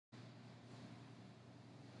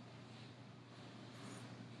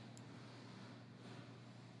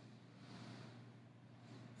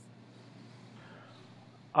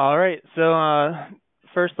All right. So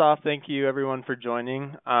first off, thank you everyone for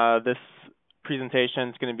joining. This presentation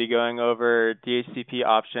is going to be going over DHCP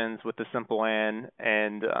options with the SimpleWAN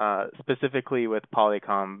and specifically with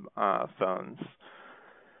Polycom phones.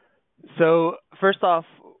 So first off,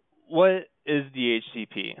 what is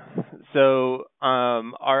DHCP? So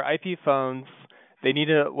our IP phones, they need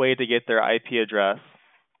a way to get their IP address.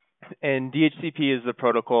 And DHCP is the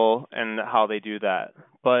protocol and how they do that.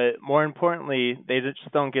 But more importantly, they just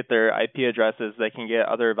don't get their IP addresses. They can get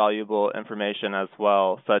other valuable information as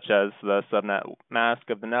well, such as the subnet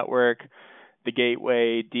mask of the network, the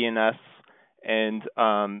gateway, DNS, and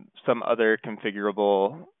some other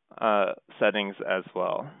configurable settings as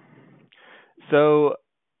well. So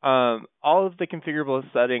all of the configurable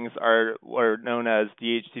settings are known as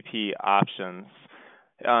DHCP options.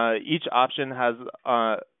 Each option has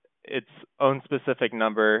its own specific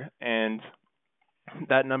number, and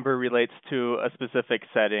that number relates to a specific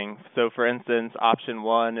setting. So for instance, option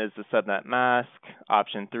 1 is the subnet mask,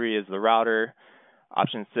 option 3 is the router,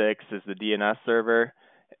 option 6 is the DNS server,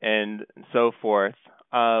 and so forth.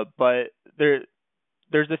 But there's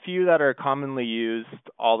a few that are commonly used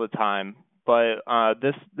all the time, but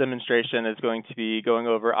this demonstration is going to be going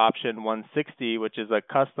over option 160, which is a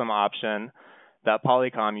custom option that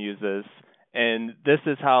Polycom uses. And this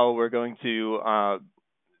is how we're going to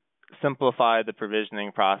simplify the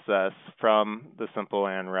provisioning process from the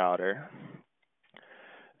SimpleWAN router.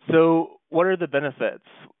 So what are the benefits?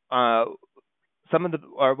 One of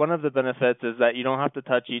the benefits is that you don't have to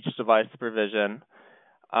touch each device to provision.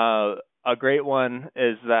 A great one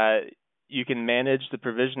is that you can manage the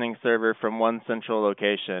provisioning server from one central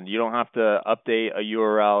location. You don't have to update a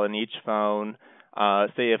URL in each phone.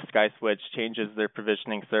 Say if SkySwitch changes their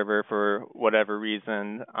provisioning server for whatever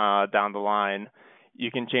reason down the line, you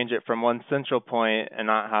can change it from one central point and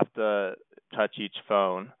not have to touch each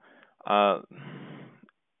phone. All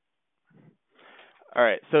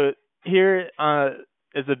right, so here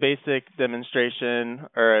is a basic demonstration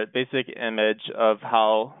or a basic image of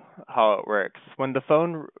how it works. When the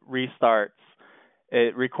phone restarts,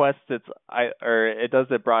 it requests it does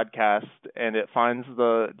a broadcast and it finds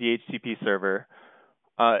the DHCP server.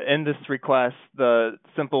 In this request, the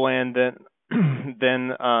SimpleWAN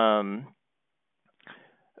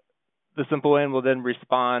the SimpleWAN will then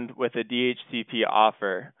respond with a DHCP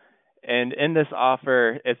offer. And in this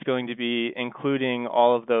offer, it's going to be including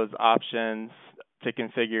all of those options to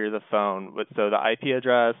configure the phone, so the IP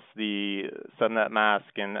address, the subnet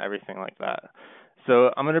mask, and everything like that.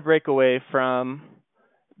 So I'm going to break away from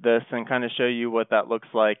this and kind of show you what that looks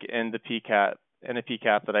like in the PCAP, a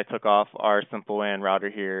PCAP that I took off our SimpleWAN router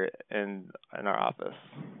here in our office.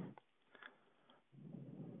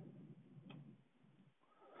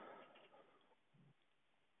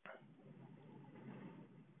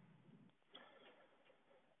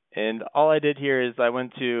 And all I did here is I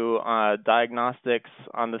went to diagnostics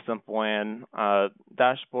on the SimpleWAN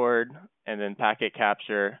dashboard, and then packet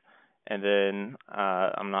capture, and then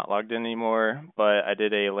I'm not logged in anymore, but I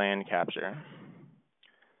did a LAN capture.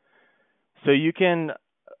 So you can,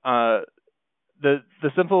 the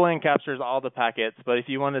SimpleWAN captures all the packets, but if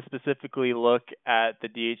you want to specifically look at the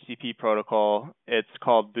DHCP protocol, it's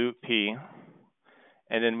called bootp,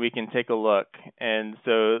 and then we can take a look. And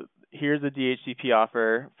so here's a DHCP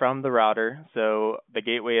offer from the router. So the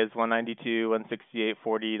gateway is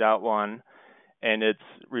 192.168.40.1, and it's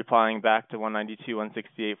replying back to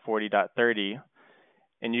 192.168.40.30.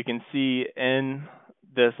 And you can see in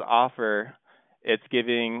this offer, it's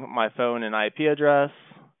giving my phone an IP address,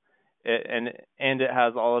 and it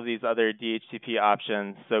has all of these other DHCP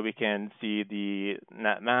options. So we can see the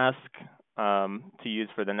net mask to use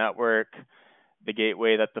for the network, the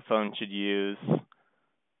gateway that the phone should use,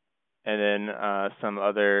 and then some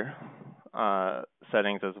other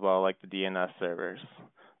settings as well, like the DNS servers.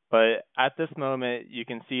 But at this moment, you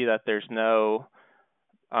can see that there's no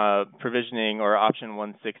provisioning or option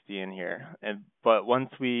 160 in here. But once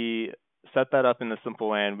we set that up in the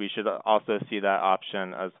SimpleWAN, we should also see that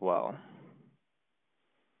option as well.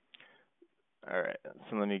 All right,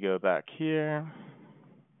 so let me go back here.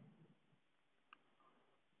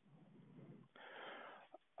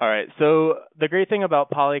 All right, so the great thing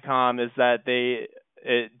about Polycom is that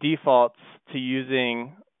it defaults to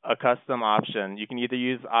using a custom option. You can either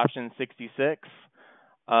use option 66,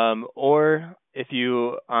 or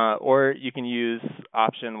you can use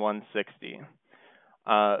option 160.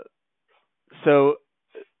 So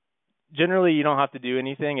generally, you don't have to do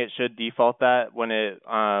anything. It should default that when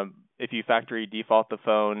if you factory default the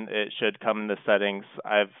phone, it should come in the settings.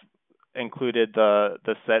 I've included the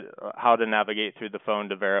how to navigate through the phone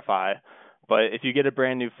to verify, But if you get a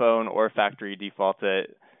brand new phone or factory default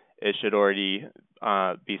it should already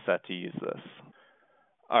be set to use this.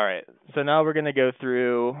 All right, so now we're going to go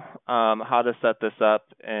through how to set this up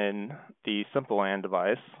in the SimpleWAN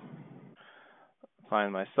device.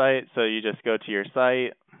 Find my site, so you just go to your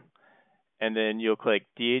site, and then you'll click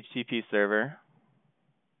DHCP server,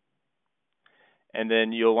 and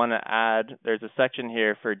then you'll want to add, there's a section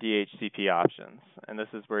here for DHCP options, and this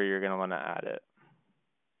is where you're going to want to add it.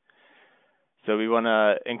 So we want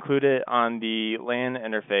to include it on the LAN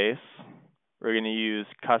interface. We're going to use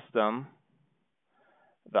custom.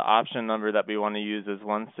 The option number that we want to use is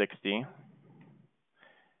 160.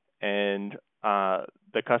 And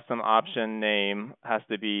the custom option name has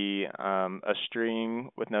to be a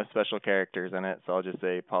string with no special characters in it. So I'll just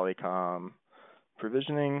say Polycom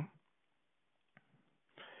provisioning.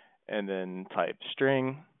 And then type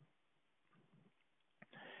string.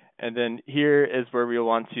 And then here is where we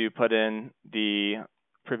want to put in the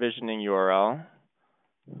provisioning URL.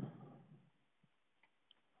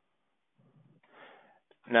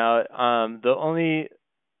 Now, the only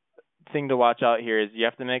thing to watch out here is you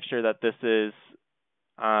have to make sure that this is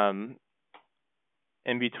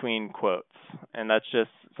in between quotes, and that's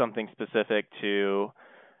just something specific to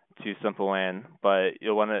SimpleWAN, but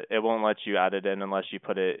it won't let you add it in unless you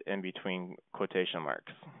put it in between quotation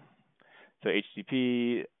marks. So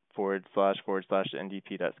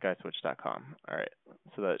http://ndp.skyswitch.com. All right,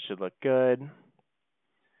 so that should look good.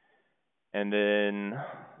 And then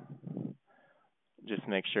just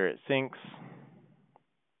make sure it syncs.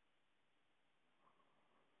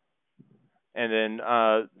 And then,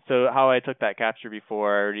 so how I took that capture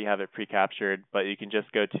before, I already have it pre-captured, but you can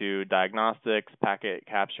just go to Diagnostics, Packet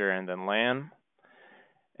Capture, and then LAN.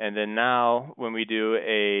 And then now, when we do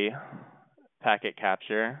a packet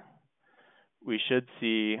capture, we should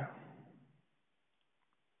see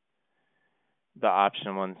the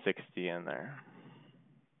option 160 in there.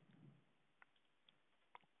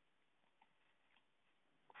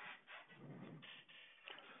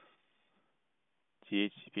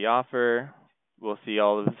 DHCP offer, we'll see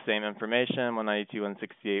all of the same information,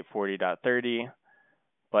 192.168.40.30,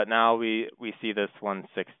 but now we see this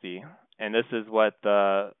 160, and this is what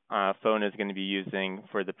the phone is going to be using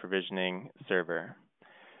for the provisioning server.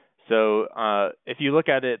 So if you look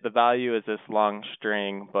at it, the value is this long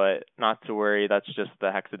string, but not to worry, that's just the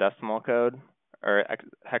hexadecimal code, or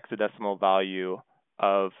hexadecimal value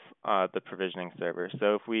of the provisioning server.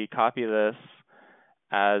 So if we copy this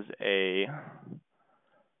as a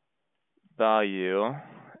value,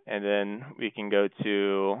 and then we can go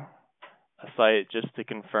to a site just to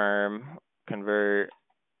confirm, convert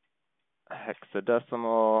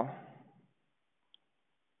hexadecimal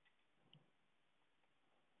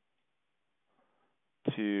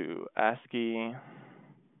to ASCII.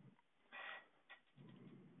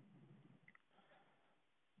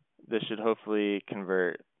 This should hopefully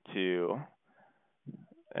convert to,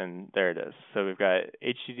 and there it is. So we've got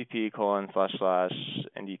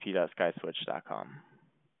http://ndp.skyswitch.com.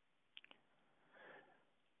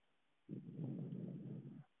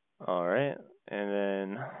 All right, and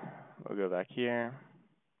then we'll go back here.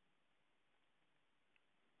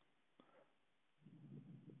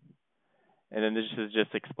 And then this is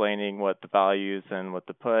just explaining what the values and what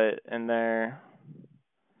to put in there.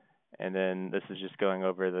 And then this is just going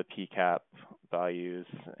over the PCAP values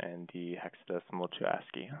and the hexadecimal to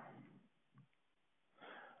ASCII.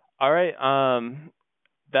 All right,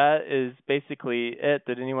 that is basically it.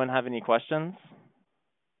 Did anyone have any questions?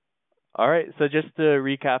 All right, so just to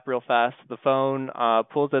recap real fast, the phone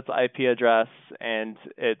pulls its IP address and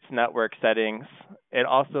its network settings. It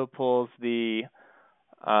also pulls the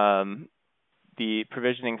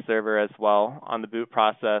provisioning server as well on the boot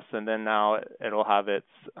process, and then now it'll have its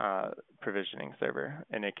provisioning server,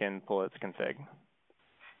 and it can pull its config.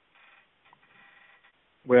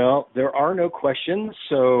 Well, there are no questions,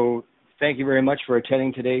 so thank you very much for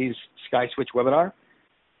attending today's SkySwitch webinar,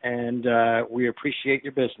 and we appreciate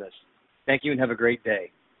your business. Thank you and have a great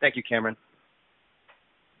day. Thank you, Cameron.